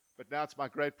But now it's my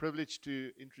great privilege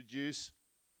to introduce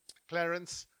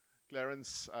Clarence.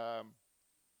 Clarence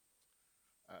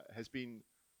has been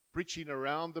preaching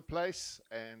around the place,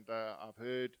 and I've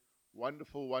heard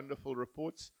wonderful, wonderful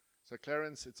reports. So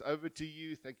Clarence, it's over to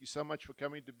you. Thank you so much for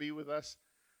coming to be with us.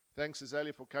 Thanks,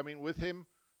 Azalea, for coming with him,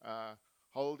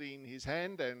 holding his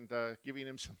hand and giving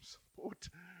him some support.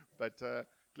 But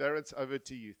Clarence, over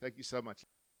to you. Thank you so much.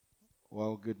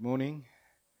 Well, good morning.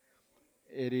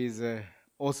 It is an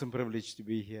awesome privilege to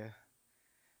be here.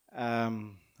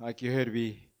 Like you heard,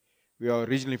 we are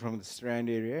originally from the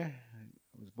Strand area.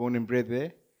 I was born and bred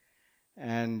there.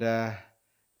 And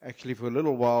actually, for a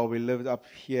little while, we lived up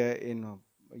here in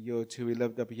a year or two. We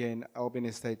lived up here in Albion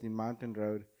Estate in Mountain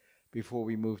Road before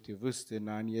we moved to Worcester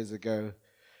 9 years ago.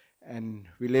 And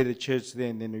we led a church there,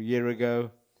 and then a year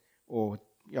ago,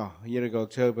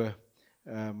 October,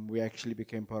 we actually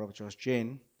became part of Josh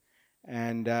Jen.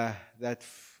 And that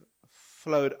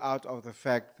flowed out of the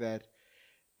fact that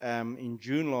in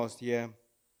June last year,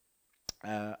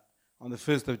 on the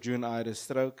 1st of June, I had a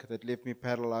stroke that left me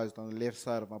paralyzed on the left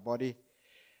side of my body.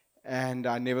 And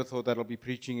I never thought that I'll be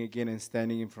preaching again and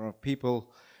standing in front of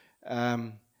people.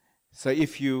 So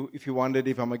if you wondered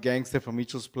if I'm a gangster from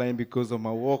Mitchell's Plain because of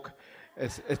my walk,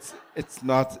 it's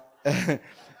not.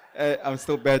 I'm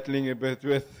still battling a bit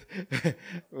with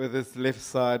this left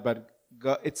side, but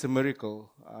God, it's a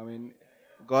miracle. I mean,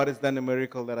 God has done a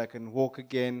miracle that I can walk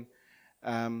again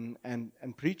and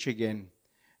preach again.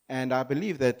 And I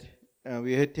believe that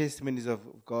we heard testimonies of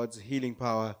God's healing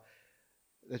power,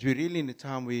 that we really in the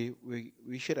time we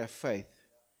should have faith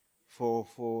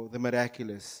for the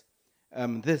miraculous.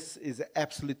 This is an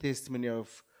absolute testimony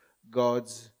of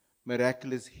God's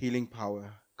miraculous healing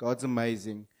power. God's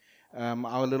amazing.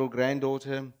 Our little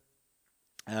granddaughter,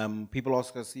 people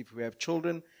ask us if we have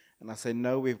children, and I say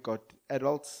no, we've got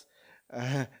adults.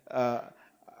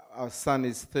 Our son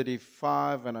is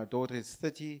 35 and our daughter is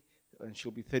 30, and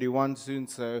she'll be 31 soon.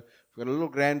 So we've got a little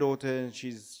granddaughter, and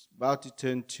she's about to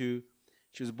turn 2.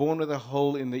 She was born with a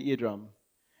hole in the eardrum.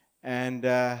 And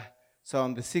so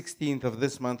on the 16th of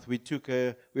this month, we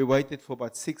waited for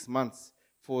about 6 months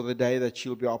for the day that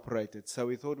she'll be operated. So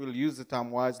we thought we'll use the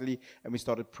time wisely, and we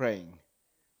started praying.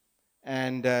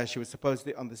 And she was supposed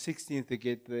to, on the 16th, to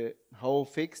get the hole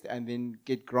fixed and then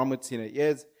get grommets in her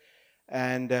ears.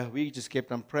 And we just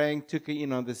kept on praying, took her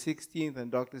in on the 16th,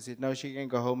 and doctor said, no, she can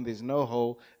go home. There's no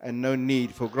hole and no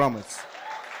need for grommets.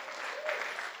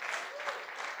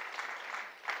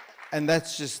 And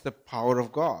that's just the power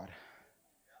of God.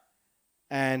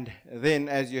 And then,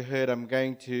 as you heard,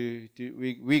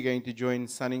 we're going to join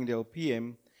Sunningdale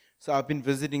PM. So I've been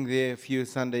visiting there a few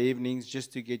Sunday evenings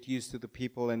just to get used to the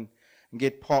people and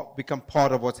become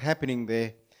part of what's happening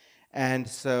there. And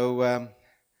so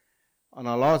on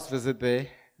our last visit there,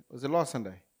 was it last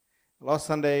Sunday? Last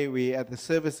Sunday, we had the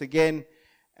service again,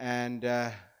 and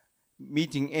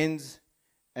meeting ends,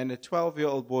 and a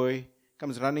 12-year-old boy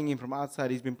comes running in from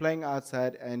outside. He's been playing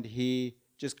outside, and he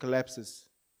just collapses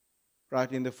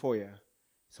right in the foyer.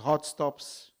 His heart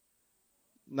stops,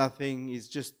 nothing. He's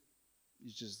just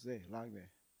there, lying there.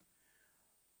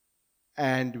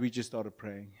 And we just started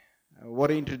praying.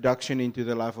 What an introduction into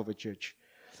the life of a church.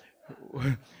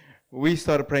 We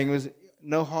started praying. It was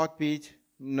no heartbeat,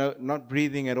 not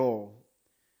breathing at all.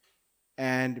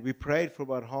 And we prayed for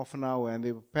about half an hour, and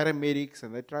there were paramedics,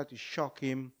 and they tried to shock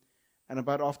him. And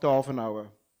about after half an hour,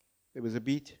 there was a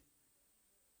beat,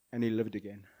 and he lived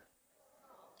again.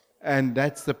 And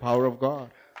that's the power of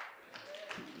God.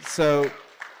 So,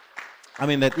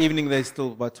 that evening, they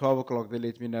still, about 12 o'clock, they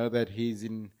let me know that he's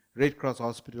in Red Cross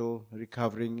Hospital,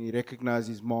 recovering. He recognized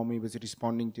his mom. He was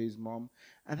responding to his mom.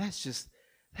 And that's just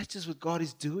what God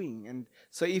is doing. And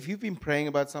so if you've been praying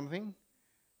about something,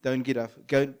 don't get off.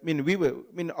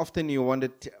 Often you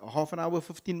wanted half an hour,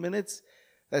 15 minutes.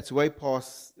 That's way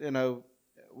past, where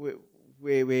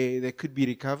there could be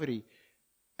recovery.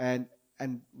 And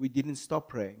we didn't stop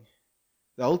praying.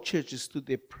 The whole church just stood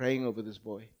there praying over this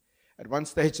boy. At one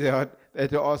stage, they had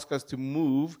to ask us to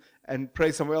move and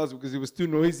pray somewhere else because it was too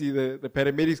noisy. The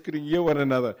paramedics couldn't hear one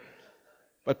another.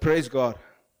 But praise God.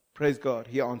 Praise God.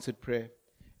 He answered prayer.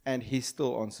 And he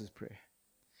still answers prayer.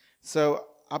 So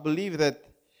I believe that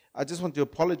I just want to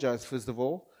apologize, first of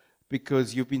all,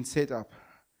 because you've been set up.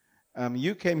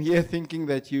 You came here thinking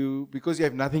that because you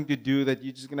have nothing to do, that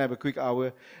you're just going to have a quick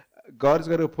hour. God's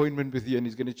got an appointment with you, and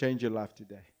he's going to change your life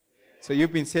today. So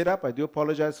you've been set up. I do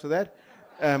apologize for that.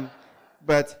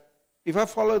 But if I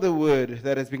follow the word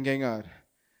that has been going out,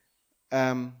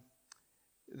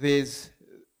 there's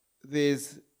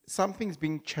something's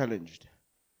being challenged,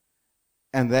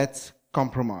 and that's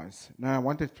compromise. Now I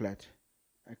want it flat.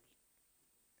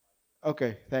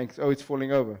 Okay, thanks. Oh, it's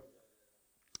falling over.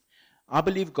 I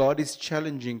believe God is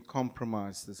challenging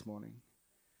compromise this morning.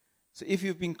 So if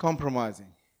you've been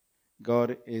compromising,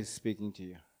 God is speaking to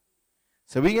you.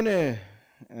 So we're going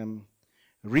to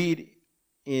read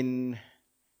in,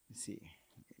 let's see,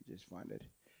 let me just find it.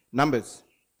 Numbers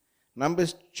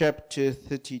chapter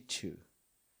 32.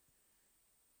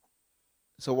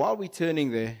 So while we're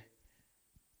turning there,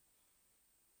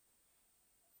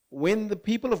 when the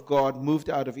people of God moved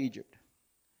out of Egypt,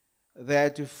 they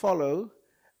had to follow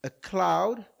a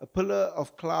cloud, a pillar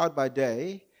of cloud by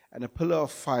day, and a pillar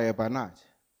of fire by night.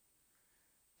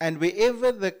 And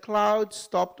wherever the cloud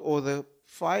stopped or the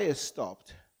fire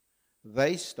stopped,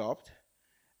 they stopped.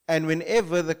 And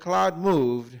whenever the cloud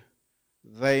moved,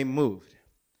 they moved.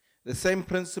 The same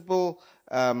principle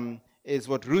is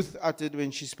what Ruth uttered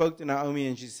when she spoke to Naomi,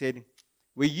 and she said,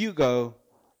 where you go,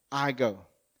 I go.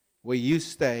 Where you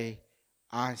stay,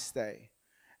 I stay.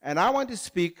 And I want to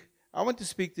speak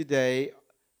today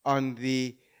on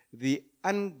the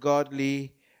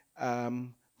ungodly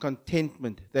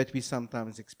contentment that we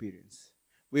sometimes experience,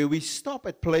 where we stop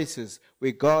at places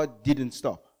where God didn't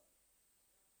stop,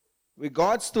 where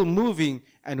God's still moving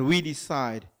and we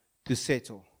decide to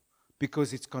settle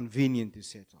because it's convenient to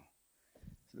settle.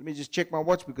 So let me just check my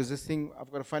watch, because this thing,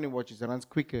 I've got a funny watch, it runs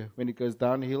quicker when it goes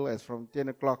downhill as from 10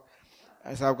 o'clock.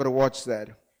 So I've got to watch that.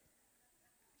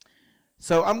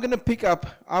 So I'm going to pick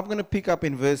up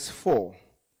in verse 4.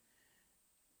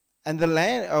 And the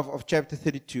land of chapter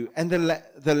 32, and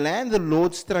the land the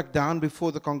Lord struck down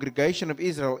before the congregation of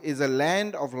Israel is a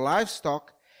land of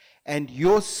livestock, and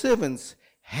your servants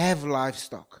have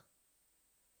livestock.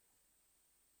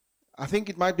 I think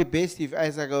it might be best if,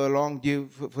 as I go along,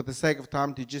 for the sake of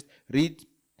time, to just read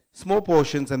small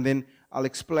portions, and then I'll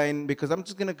explain, because I'm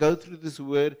just going to go through this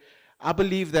word. I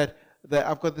believe that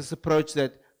I've got this approach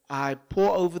that I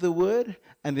pour over the word,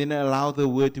 and then I allow the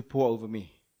word to pour over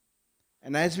me.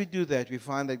 And as we do that, we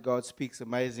find that God speaks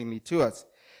amazingly to us.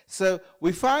 So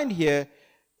we find here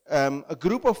a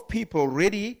group of people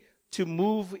ready to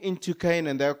move into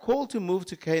Canaan. They're called to move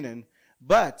to Canaan.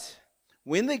 But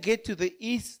when they get to the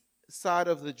east side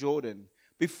of the Jordan,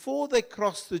 before they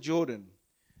cross the Jordan,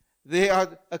 there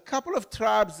are a couple of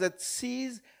tribes that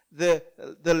sees the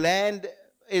land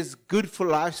is good for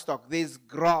livestock. There's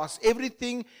grass.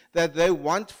 Everything that they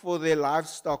want for their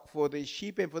livestock, for their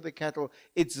sheep and for the cattle,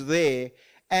 it's there.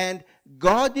 And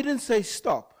God didn't say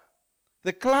stop.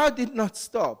 The cloud did not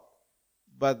stop,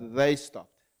 but they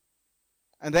stopped.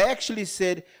 And they actually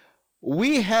said,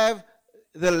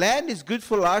 the land is good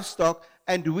for livestock,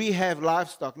 and we have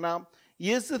livestock. Now,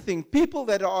 here's the thing. People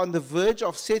that are on the verge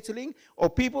of settling, or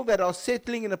people that are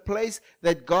settling in a place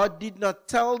that God did not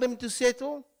tell them to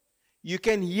settle, you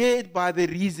can hear it by the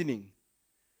reasoning.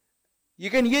 You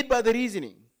can hear it by the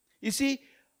reasoning. You see,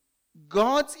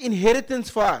 God's inheritance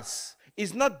for us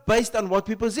is not based on what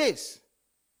we possess.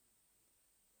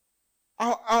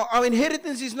 Our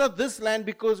inheritance is not this land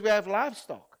because we have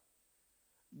livestock.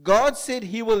 God said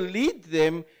He will lead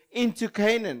them into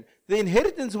Canaan. The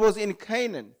inheritance was in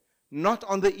Canaan, not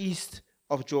on the east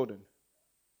of Jordan.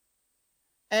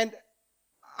 And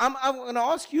I'm going to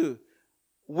ask you,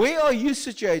 where are you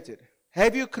situated?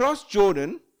 Have you crossed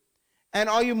Jordan, and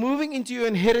are you moving into your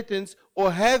inheritance, or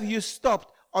have you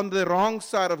stopped on the wrong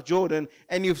side of Jordan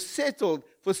and you've settled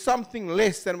for something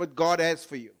less than what God has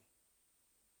for you?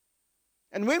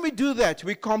 And when we do that,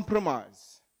 we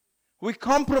compromise. We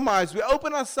compromise. We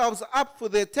open ourselves up for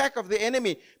the attack of the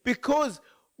enemy, because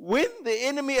when the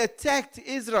enemy attacked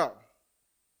Israel,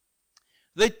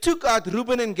 they took out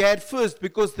Reuben and Gad first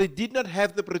because they did not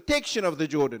have the protection of the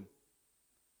Jordan.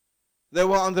 They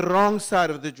were on the wrong side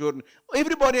of the Jordan.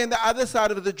 Everybody on the other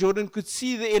side of the Jordan could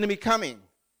see the enemy coming,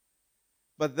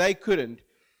 but they couldn't,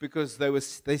 because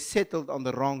they settled on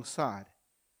the wrong side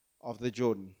of the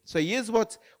Jordan. So here's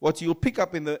what you'll pick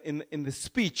up in the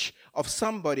speech of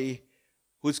somebody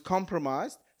who's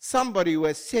compromised. Somebody who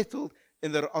has settled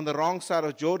on the wrong side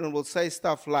of Jordan will say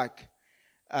stuff like,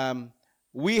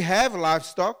 we have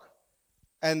livestock,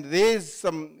 and there's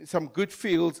some good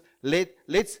fields.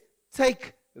 Let's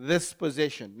take this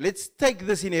possession. Let's take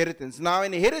this inheritance. Now,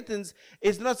 inheritance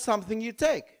is not something you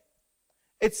take.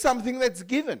 It's something that's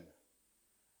given.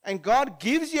 And God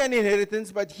gives you an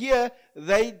inheritance, but here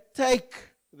they take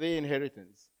the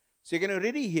inheritance. So you can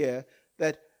already hear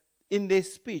that in their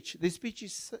speech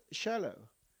is shallow.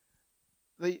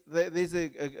 There's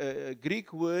a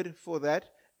Greek word for that.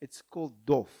 It's called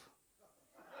dof.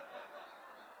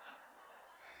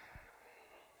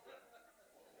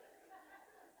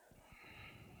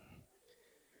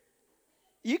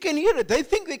 You can hear it. They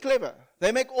think they're clever.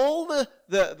 They make all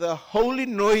the holy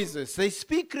noises. They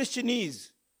speak Christianese,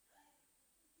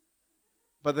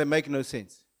 but they make no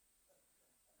sense.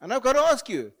 And I've got to ask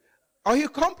you, are you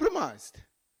compromised?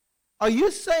 Are you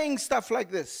saying stuff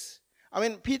like this? I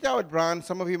mean, Peter Howard Brown,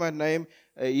 some of you might know him,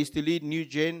 used to lead New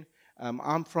Gen.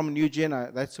 I'm from New Gen.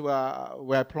 That's where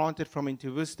I planted from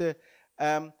into Worcester.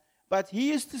 But he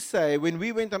used to say, when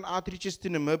we went on outreaches to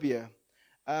Namibia,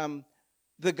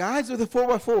 the guys with the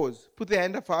 4x4s put their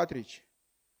hand up for outreach.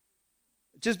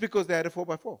 Just because they had a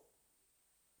 4x4.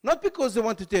 Not because they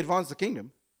wanted to advance the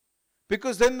kingdom.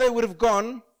 Because then they would have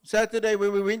gone Saturday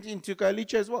when we went into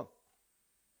Kailicha as well.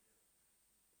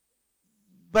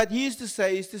 But he used to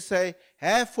say,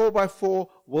 have 4x4,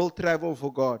 will travel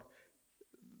for God.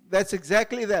 That's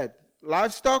exactly that.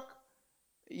 Livestock,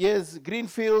 yes, green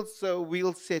fields, so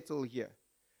we'll settle here.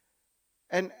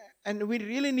 And we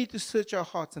really need to search our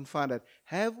hearts and find out,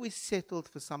 have we settled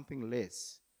for something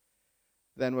less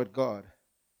than what God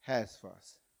has for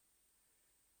us?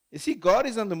 You see, God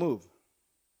is on the move.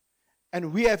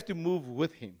 And we have to move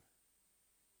with Him.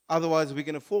 Otherwise, we're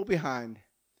going to fall behind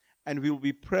and we'll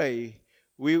be prey.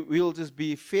 We'll just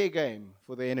be fair game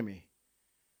for the enemy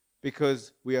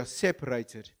because we are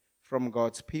separated from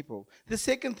God's people. The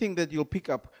second thing that you'll pick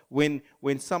up when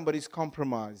somebody's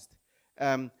compromised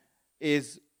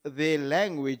is their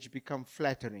language become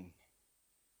flattering.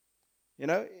 You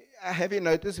know, have you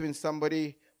noticed when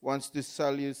somebody wants to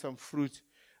sell you some fruit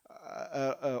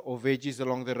or veggies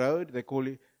along the road, they call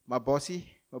you, my bossy,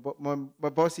 my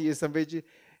bossy is some veggie.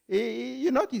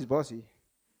 You're not his bossy.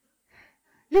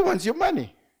 He wants your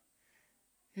money.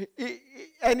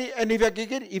 And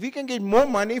if he can get more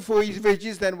money for his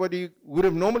veggies than what he would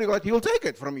have normally got, he'll take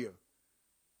it from you.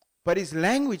 But his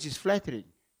language is flattering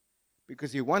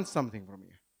because he wants something from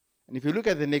you. And if you look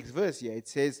at the next verse here, it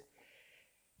says,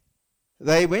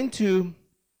 they went to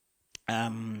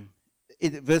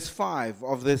verse 5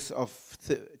 of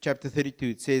chapter 32.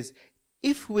 It says,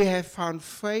 if we have found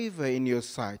favor in your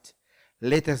sight,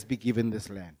 let us be given this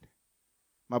land.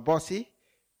 My bossy,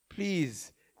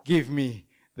 please give me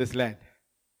this land.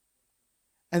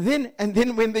 And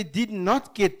then when they did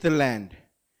not get the land,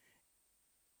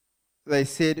 they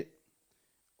said,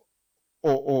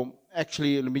 or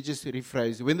actually, let me just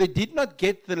rephrase. When they did not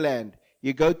get the land,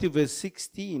 you go to verse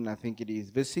 16, I think it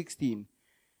is. Verse 16.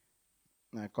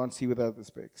 I can't see without the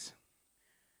specs.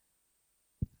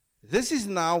 This is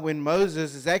now when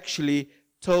Moses has actually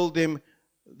told them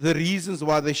the reasons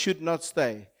why they should not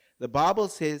stay. The Bible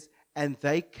says, and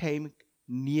they came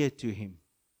near to him.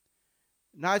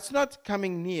 Now, it's not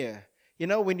coming near. You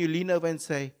know, when you lean over and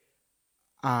say,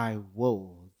 I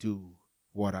will do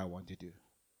what I want to do.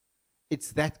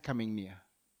 It's that coming near.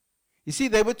 You see,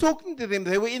 they were talking to them.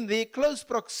 They were in their close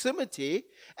proximity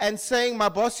and saying, my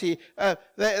bossy, they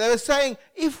were saying,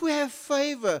 if we have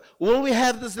favor, will we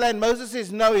have this land? Moses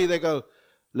says, no. They go,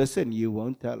 listen, you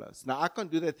won't tell us. Now, I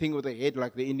can't do that thing with the head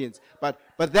like the Indians, but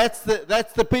that's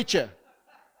the picture.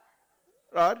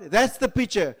 Right? That's the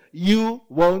picture. You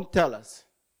won't tell us.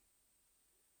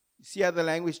 You see how the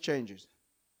language changes?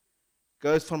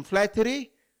 Goes from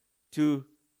flattery to,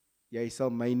 jy sal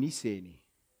my nie sê nie.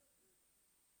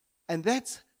 And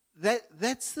that's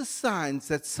the signs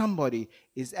that somebody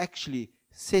is actually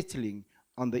settling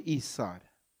on the east side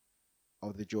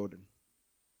of the Jordan.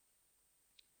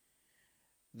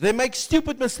 They make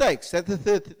stupid mistakes. That's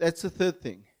the third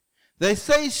thing. They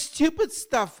say stupid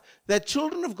stuff that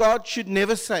children of God should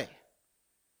never say.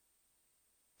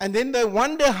 And then they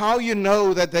wonder how you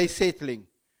know that they're settling,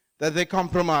 that they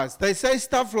compromise. They say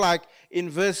stuff like in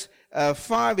verse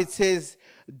 5 it says,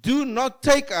 do not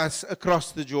take us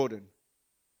across the Jordan.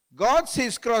 God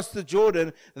says cross the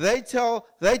Jordan. They tell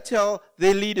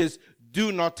their leaders,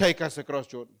 do not take us across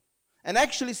Jordan. And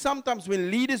actually sometimes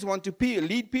when leaders want to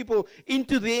lead people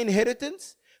into their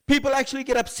inheritance, people actually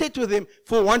get upset with them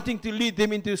for wanting to lead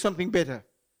them into something better.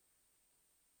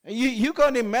 And you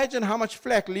can't imagine how much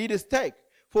flack leaders take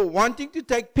for wanting to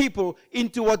take people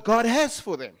into what God has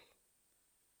for them.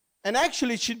 And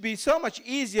actually it should be so much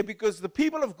easier because the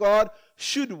people of God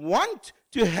should want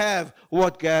to have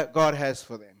what God has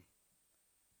for them.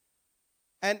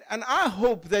 And I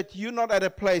hope that you're not at a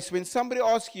place when somebody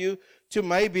asks you to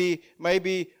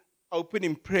maybe open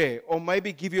in prayer or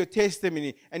maybe give you a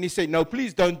testimony and you say, no,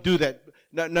 please don't do that.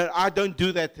 No, I don't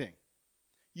do that thing.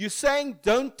 You're saying,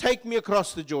 don't take me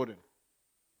across the Jordan.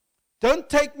 Don't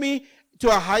take me to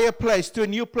a higher place, to a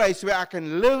new place where I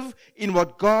can live in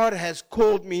what God has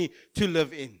called me to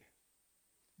live in.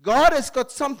 God has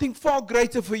got something far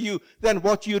greater for you than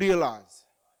what you realize.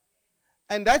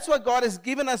 And that's why God has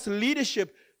given us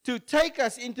leadership to take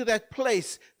us into that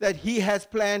place that He has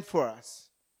planned for us.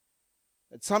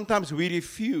 But sometimes we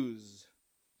refuse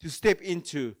to step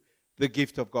into the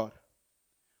gift of God.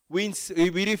 We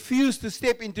refuse to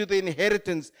step into the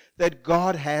inheritance that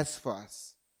God has for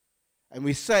us. And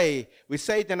we say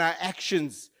it in our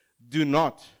actions, do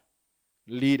not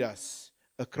lead us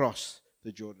across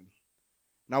the Jordan.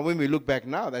 Now, when we look back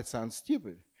now, that sounds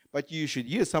stupid. But you should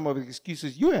hear some of the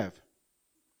excuses you have.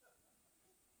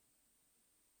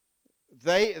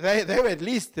 They were at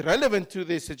least relevant to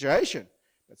their situation.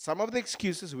 But some of the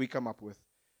excuses we come up with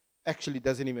actually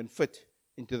doesn't even fit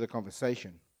into the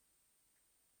conversation.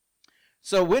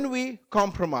 So when we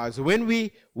compromise, when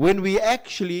we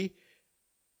actually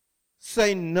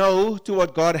say no to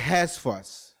what God has for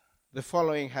us, the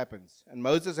following happens. And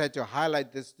Moses had to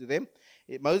highlight this to them.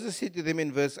 Moses said to them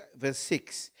in verse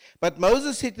 6, "But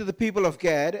Moses said to the people of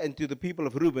Gad and to the people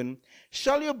of Reuben,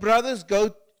 shall your brothers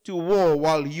go to war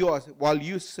while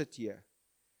you sit here?"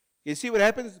 You see what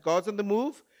happens? God's on the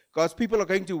move. God's people are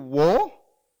going to war,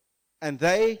 and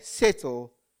they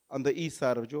settle on the east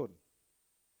side of Jordan.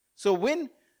 So when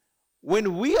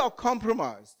we are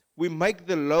compromised, we make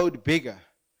the load bigger.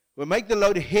 We make the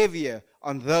load heavier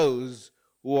on those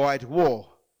who are at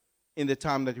war in the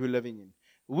time that we're living in.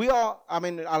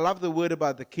 I love the word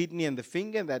about the kidney and the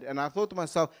finger and I thought to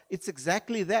myself, it's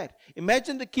exactly that.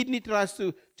 Imagine the kidney tries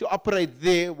to operate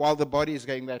there while the body is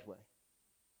going that way.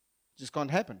 It just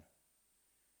can't happen.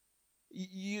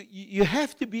 You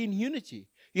have to be in unity.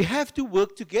 You have to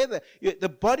work together. The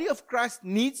body of Christ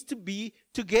needs to be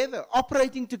together,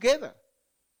 operating together.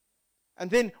 And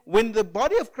then when the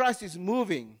body of Christ is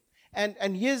moving,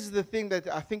 and here's the thing that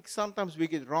I think sometimes we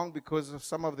get wrong because of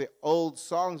some of the old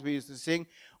songs we used to sing.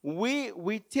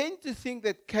 We tend to think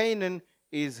that Canaan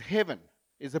is heaven,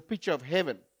 is a picture of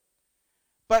heaven.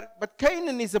 But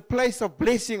Canaan is a place of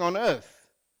blessing on earth.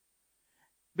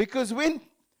 Because when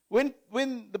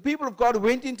the people of God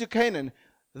went into Canaan,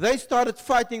 they started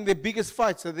fighting the biggest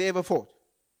fights that they ever fought.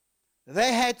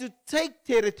 They had to take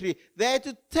territory. They had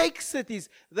to take cities.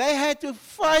 They had to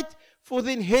fight for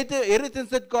the inheritance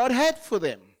that God had for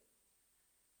them.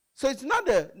 So it's not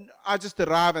I just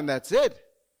arrive and that's it.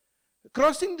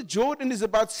 Crossing the Jordan is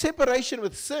about separation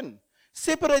with sin,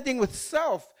 separating with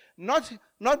self, not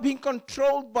being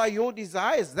controlled by your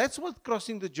desires. That's what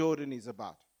crossing the Jordan is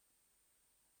about.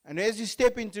 And as you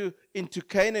step into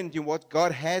Canaan, into what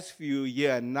God has for you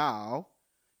here and now,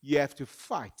 you have to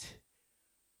fight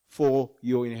for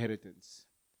your inheritance.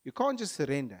 You can't just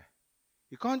surrender.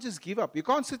 You can't just give up. You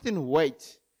can't sit and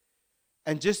wait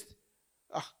and just,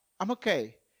 I'm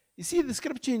okay. You see, the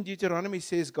scripture in Deuteronomy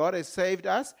says God has saved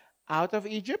us out of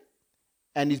Egypt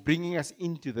and is bringing us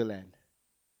into the land.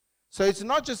 So it's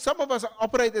not just some of us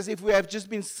operate as if we have just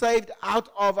been saved out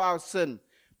of our sin,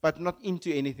 but not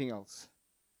into anything else.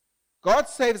 God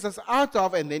saves us out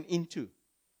of and then into.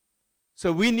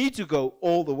 So we need to go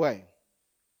all the way.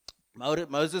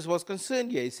 Moses was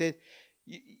concerned here. He said,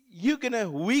 you're going to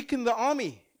weaken the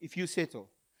army if you settle.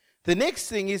 The next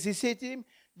thing is, he said to him,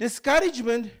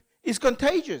 discouragement is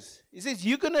contagious. He says,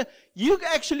 you're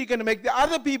actually going to make the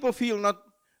other people feel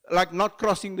not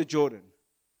crossing the Jordan.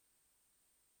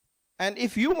 And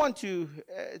if you want to,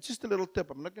 just a little tip,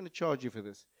 I'm not going to charge you for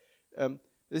this.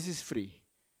 This is free.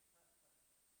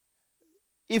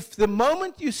 If the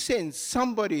moment you sense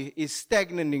somebody is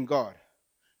stagnant in God,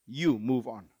 you move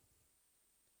on.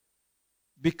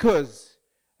 Because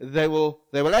they will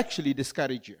actually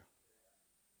discourage you.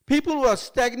 People who are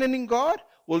stagnant in God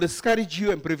will discourage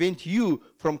you and prevent you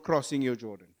from crossing your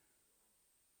Jordan.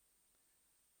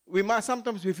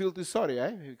 Sometimes we feel too sorry,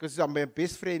 because I'm my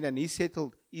best friend and he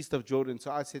settled east of Jordan,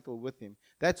 so I settled with him.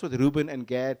 That's what Reuben and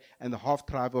Gad and the half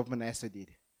tribe of Manasseh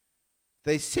did.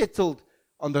 They settled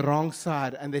on the wrong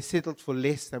side and they settled for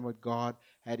less than what God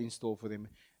had in store for them.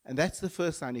 And that's the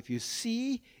first sign. If you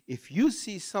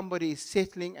see somebody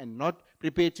settling and not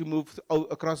prepared to move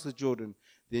across the Jordan,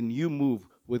 then you move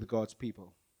with God's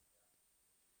people.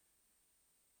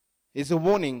 It's a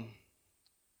warning.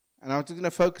 And I'm just going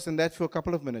to focus on that for a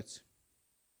couple of minutes.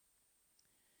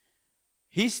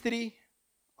 History,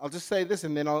 I'll just say this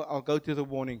and then I'll go to the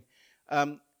warning.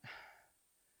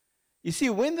 You see,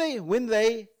 when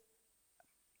they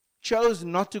chose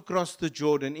not to cross the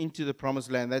Jordan into the promised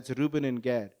land, that's Reuben and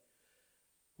Gad.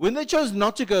 When they chose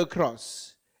not to go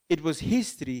across, it was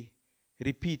history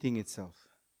repeating itself.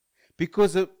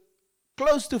 Because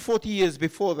close to 40 years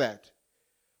before that,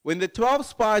 when the 12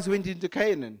 spies went into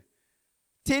Canaan,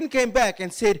 10 came back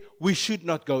and said, we should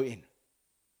not go in.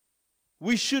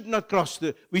 We should not cross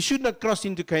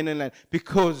into Canaan land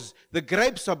because the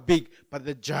grapes are big, but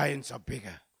the giants are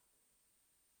bigger.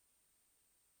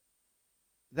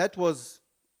 that was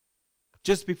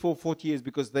just before 40 years,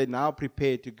 because they now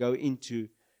prepared to go into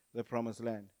the promised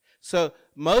land. So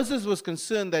Moses was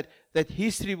concerned that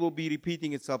history will be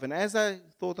repeating itself. And as I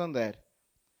thought on that,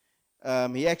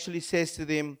 he actually says to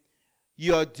them,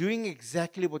 you are doing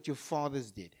exactly what your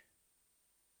fathers did.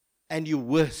 And you're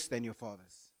worse than your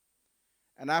fathers.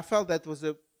 And I felt that was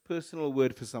a personal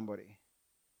word for somebody.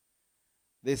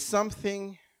 There's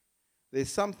something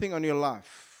on your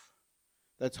life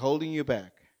that's holding you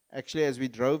back. Actually, as we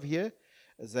drove here,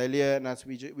 Azalea and us,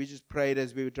 we just prayed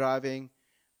as we were driving.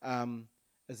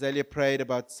 Azalea prayed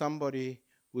about somebody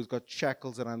who's got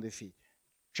shackles around their feet,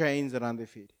 chains around their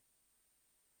feet.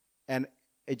 And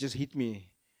it just hit me.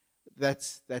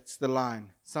 That's the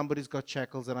line. Somebody's got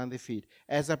shackles around their feet.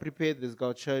 As I prepared this,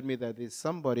 God showed me that there's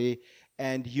somebody,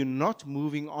 and you're not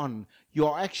moving on.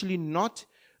 You're actually not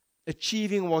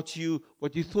achieving what you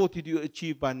thought you'd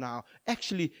achieve by now.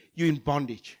 Actually, you're in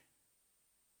bondage.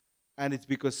 And it's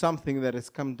because something that has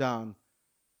come down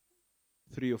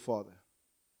through your father.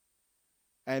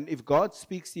 And if God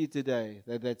speaks to you today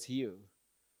that that's you,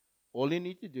 all you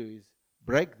need to do is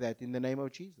break that in the name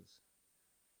of Jesus.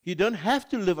 You don't have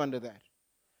to live under that.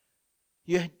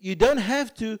 You don't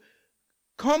have to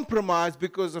compromise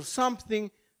because of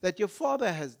something that your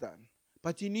father has done.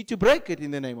 But you need to break it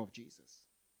in the name of Jesus.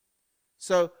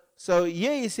 So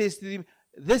here he says to them,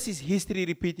 this is history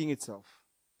repeating itself.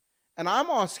 And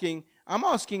I'm asking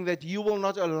that you will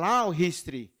not allow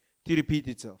history to repeat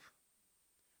itself.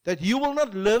 That you will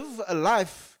not live a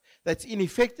life that's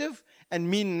ineffective and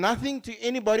mean nothing to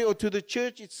anybody or to the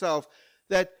church itself,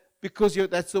 because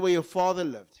that's the way your father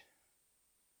lived.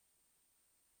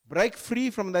 Break free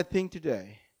from that thing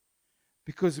today.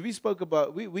 Because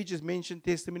we just mentioned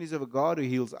testimonies of a God who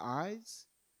heals eyes,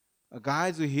 a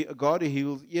God who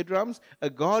heals eardrums, a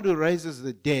God who raises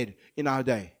the dead in our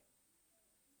day.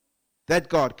 That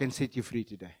God can set you free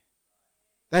today.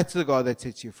 That's the God that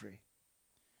sets you free.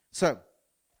 So,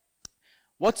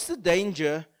 what's the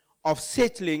danger of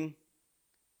settling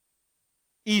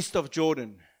east of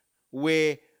Jordan,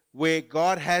 where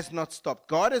God has not stopped?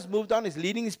 God has moved on, is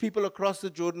leading his people across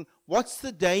the Jordan. What's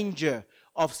the danger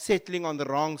of settling on the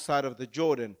wrong side of the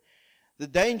Jordan? The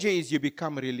danger is you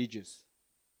become religious.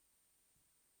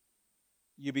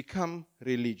 You become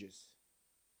religious.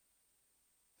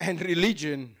 And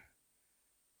religion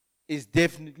is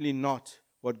definitely not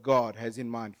what God has in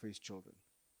mind for his children.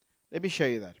 Let me show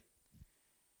you that.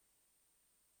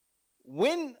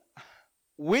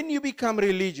 When you become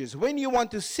religious, when you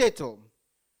want to settle,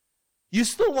 you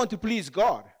still want to please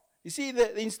God. You see,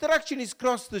 the instruction is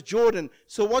cross the Jordan.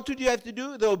 So what would you have to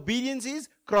do? The obedience is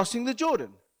crossing the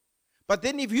Jordan. But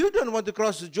then if you don't want to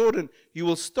cross the Jordan, you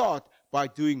will start by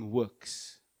doing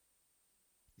works.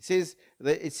 It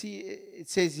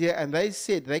says here, and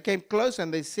they came close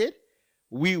and they said,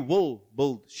 we will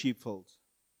build sheepfolds.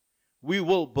 We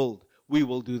will build. We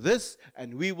will do this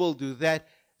and we will do that.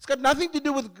 It's got nothing to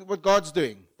do with what God's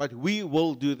doing, but we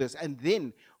will do this. And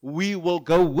then we will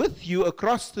go with you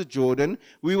across the Jordan.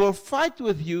 We will fight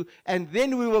with you, and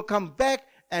then we will come back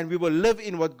and we will live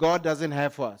in what God doesn't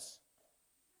have for us.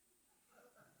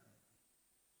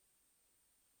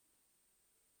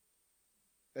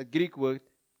 That Greek word,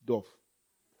 dof.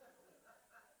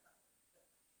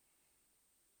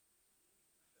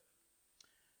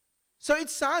 So it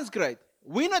sounds great.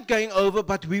 We're not going over,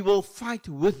 but we will fight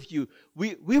with you.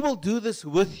 We will do this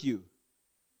with you.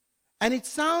 And it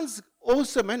sounds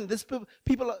awesome, man. This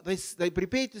people, they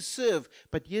prepare to serve.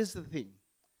 But here's the thing.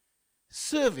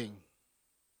 Serving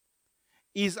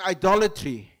is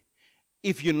idolatry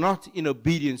if you're not in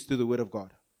obedience to the word of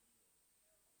God.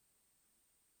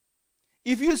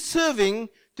 If you're serving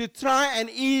to try and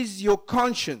ease your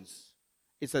conscience,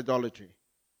 it's idolatry.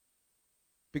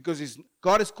 Because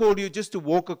God has called you just to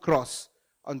walk across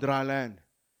on dry land.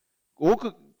 Walk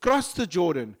across the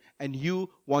Jordan, and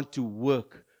you want to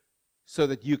work so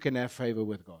that you can have favor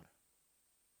with God.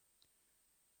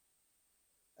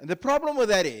 And the problem with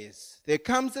that is, there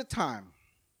comes a time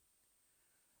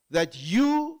that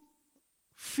you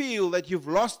feel that you've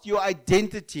lost your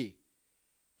identity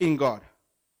in God,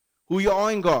 who you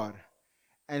are in God,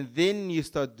 and then you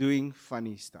start doing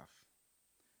funny stuff.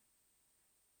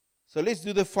 So let's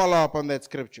do the follow-up on that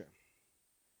scripture.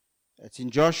 That's in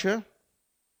Joshua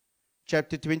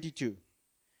chapter 22.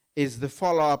 Is the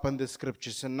follow-up on the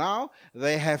scripture. So now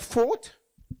they have fought.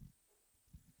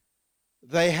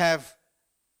 They have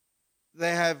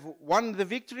won the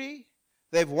victory.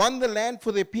 They've won the land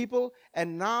for their people.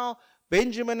 And now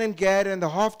Benjamin and Gad and the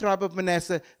half tribe of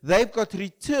Manasseh, they've got to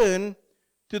return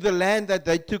to the land that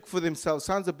they took for themselves.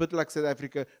 Sounds a bit like South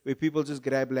Africa, where people just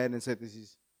grab land and say, this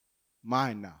is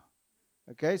mine now.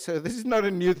 Okay, so this is not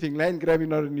a new thing. Land grabbing,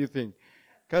 not a new thing.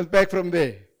 Comes back from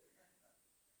there.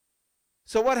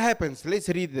 So what happens? Let's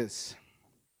read this.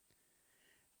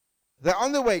 They're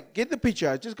on the way. Get the picture.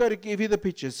 I just got to give you the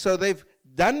picture. So they've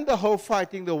done the whole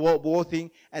fighting, the war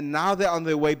thing, and now they're on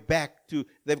their way back to,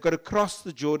 they've got to cross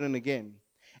the Jordan again.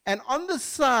 And on the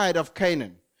side of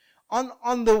Canaan,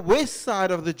 on the west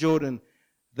side of the Jordan,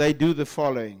 they do the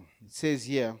following. It says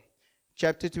here,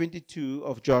 chapter 22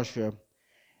 of Joshua.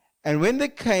 And when they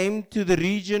came to the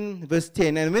region, verse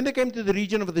 10, and when they came to the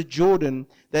region of the Jordan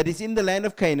that is in the land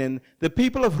of Canaan, the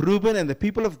people of Reuben and the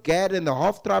people of Gad and the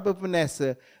half tribe of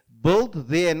Manasseh built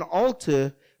there an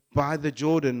altar by the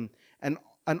Jordan, an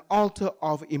altar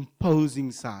of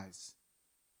imposing size.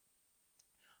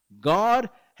 God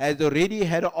had already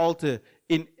had an altar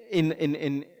in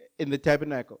the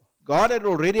tabernacle. God had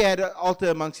already had an altar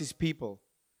amongst his people.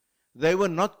 They were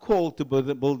not called to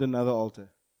build another altar.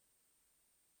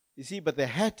 You see, but they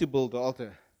had to build the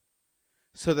altar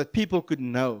so that people could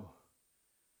know.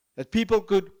 That people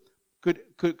could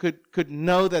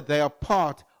know that they are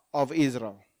part of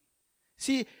Israel.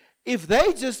 See, if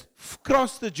they just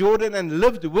crossed the Jordan and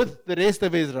lived with the rest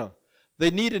of Israel,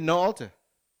 they needed no altar.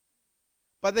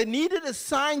 But they needed a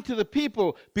sign to the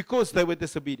people because they were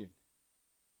disobedient.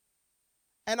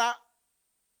 And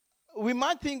we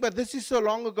might think, but this is so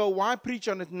long ago, why preach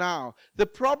on it now? The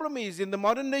problem is, in the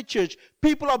modern day church,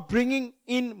 people are bringing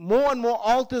in more and more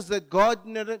altars that God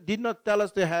did not tell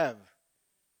us to have.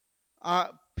 I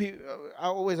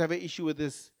always have an issue with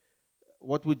this.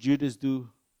 What would Judas do?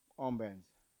 Armbands.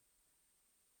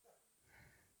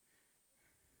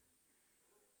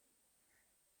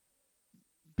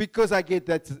 Because I get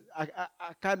that, I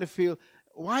kind of feel,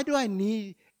 why do I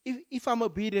need, if I'm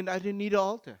obedient, I don't need an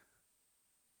altar.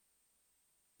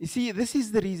 You see, this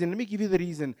is the reason. Let me give you the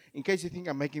reason, in case you think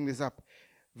I'm making this up.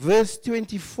 Verse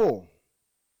 24.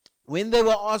 When they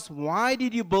were asked, why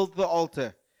did you build the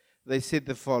altar? They said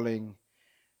the following.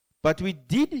 But we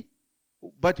did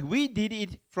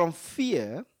it from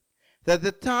fear that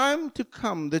the time to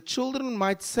come, their children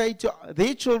might say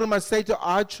to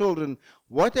our children,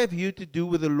 what have you to do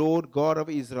with the Lord God of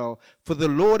Israel? For the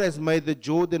Lord has made the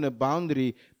Jordan a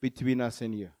boundary between us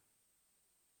and you.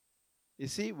 You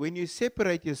see, when you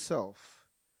separate yourself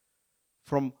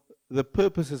from the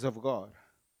purposes of God,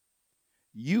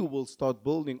 you will start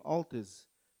building altars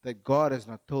that God has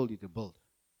not told you to build.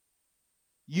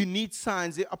 You need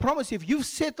signs. I promise you, if you've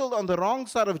settled on the wrong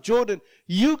side of Jordan,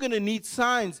 you're going to need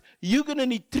signs. You're going to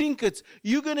need trinkets.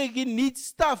 You're going to need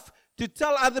stuff to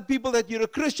tell other people that you're a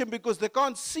Christian because they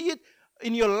can't see it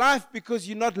in your life because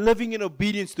you're not living in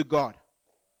obedience to God.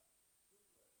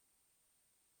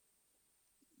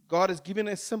 God has given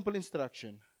a simple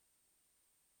instruction.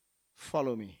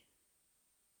 Follow me.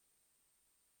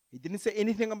 He didn't say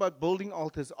anything about building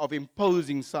altars of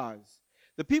imposing size.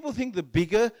 The people think the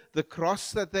bigger the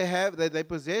cross that they have, that they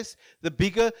possess, the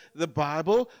bigger the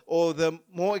Bible, or the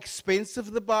more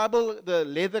expensive the Bible, the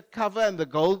leather cover and the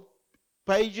gold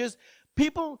pages.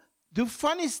 People do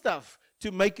funny stuff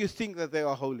to make you think that they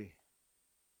are holy.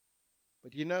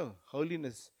 But you know,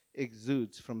 holiness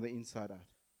exudes from the inside out.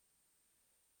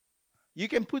 You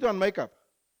can put on makeup,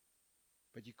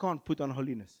 but you can't put on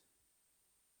holiness.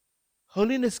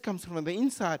 Holiness comes from the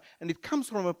inside, and it comes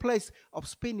from a place of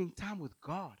spending time with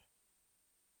God.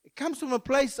 It comes from a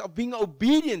place of being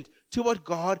obedient to what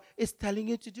God is telling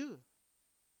you to do.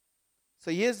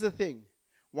 So here's the thing.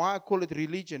 Why I call it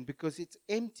religion, because it's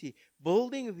empty.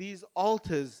 Building these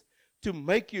altars to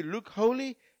make you look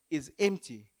holy is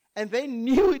empty. And they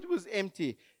knew it was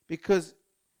empty because,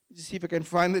 let's see if I can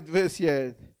find that verse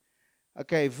here.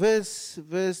 Okay, verse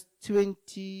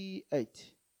 28.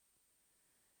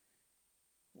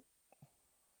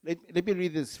 Let me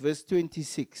read this, verse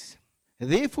 26.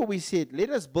 Therefore we said, let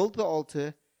us build the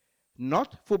altar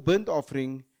not for burnt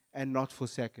offering and not for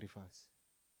sacrifice.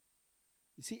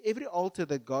 You see, every altar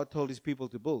that God told his people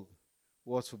to build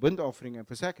was for burnt offering and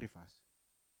for sacrifice.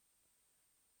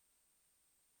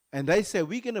 And they say,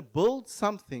 we're going to build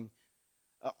something,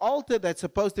 an altar that's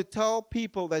supposed to tell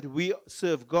people that we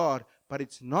serve God, but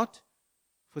it's not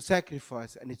for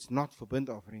sacrifice and it's not for burnt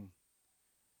offering.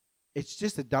 It's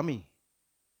just a dummy.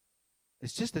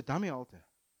 It's just a dummy altar.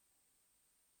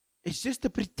 It's just a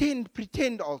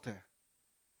pretend altar.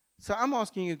 So I'm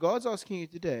asking you, God's asking you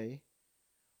today,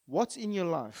 what's in your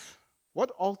life? What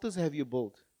altars have you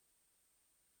built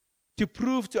to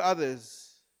prove to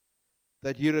others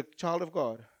that you're a child of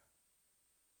God?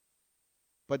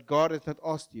 But God has not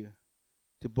asked you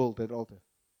to build that altar.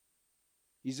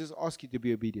 He's just asked you to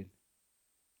be obedient.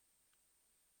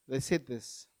 They said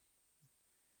this.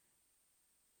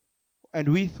 And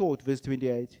we thought, verse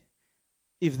 28,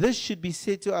 if this should be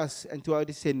said to us and to our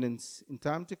descendants in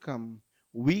time to come,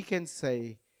 we can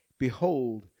say,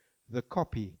 behold, the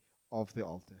copy of the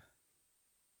altar.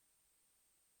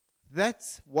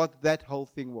 That's what that whole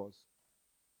thing was.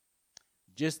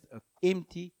 Just an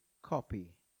empty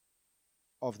copy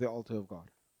of the altar of God.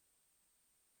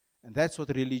 And that's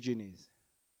what religion is.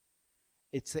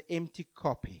 It's an empty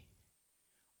copy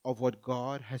of what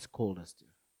God has called us to.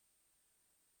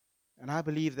 And I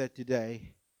believe that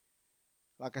today,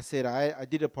 like I said, I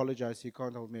did apologize, so you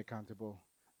can't hold me accountable,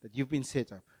 that you've been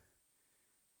set up.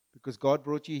 Because God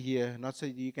brought you here, not so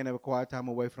that you can have a quiet time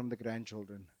away from the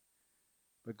grandchildren,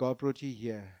 but God brought you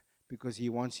here because He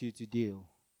wants you to deal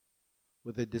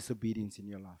with the disobedience in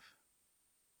your life.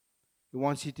 He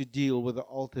wants you to deal with the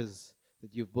altars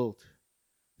that you've built,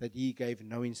 that He gave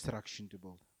no instruction to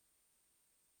build.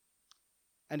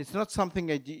 And it's not something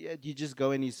that you just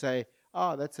go and you say,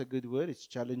 oh, that's a good word, it's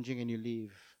challenging, and you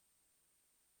leave.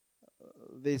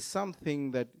 There's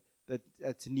something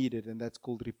that's needed, and that's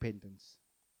called repentance.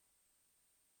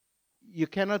 You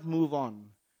cannot move on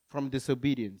from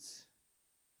disobedience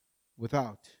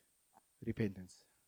without repentance.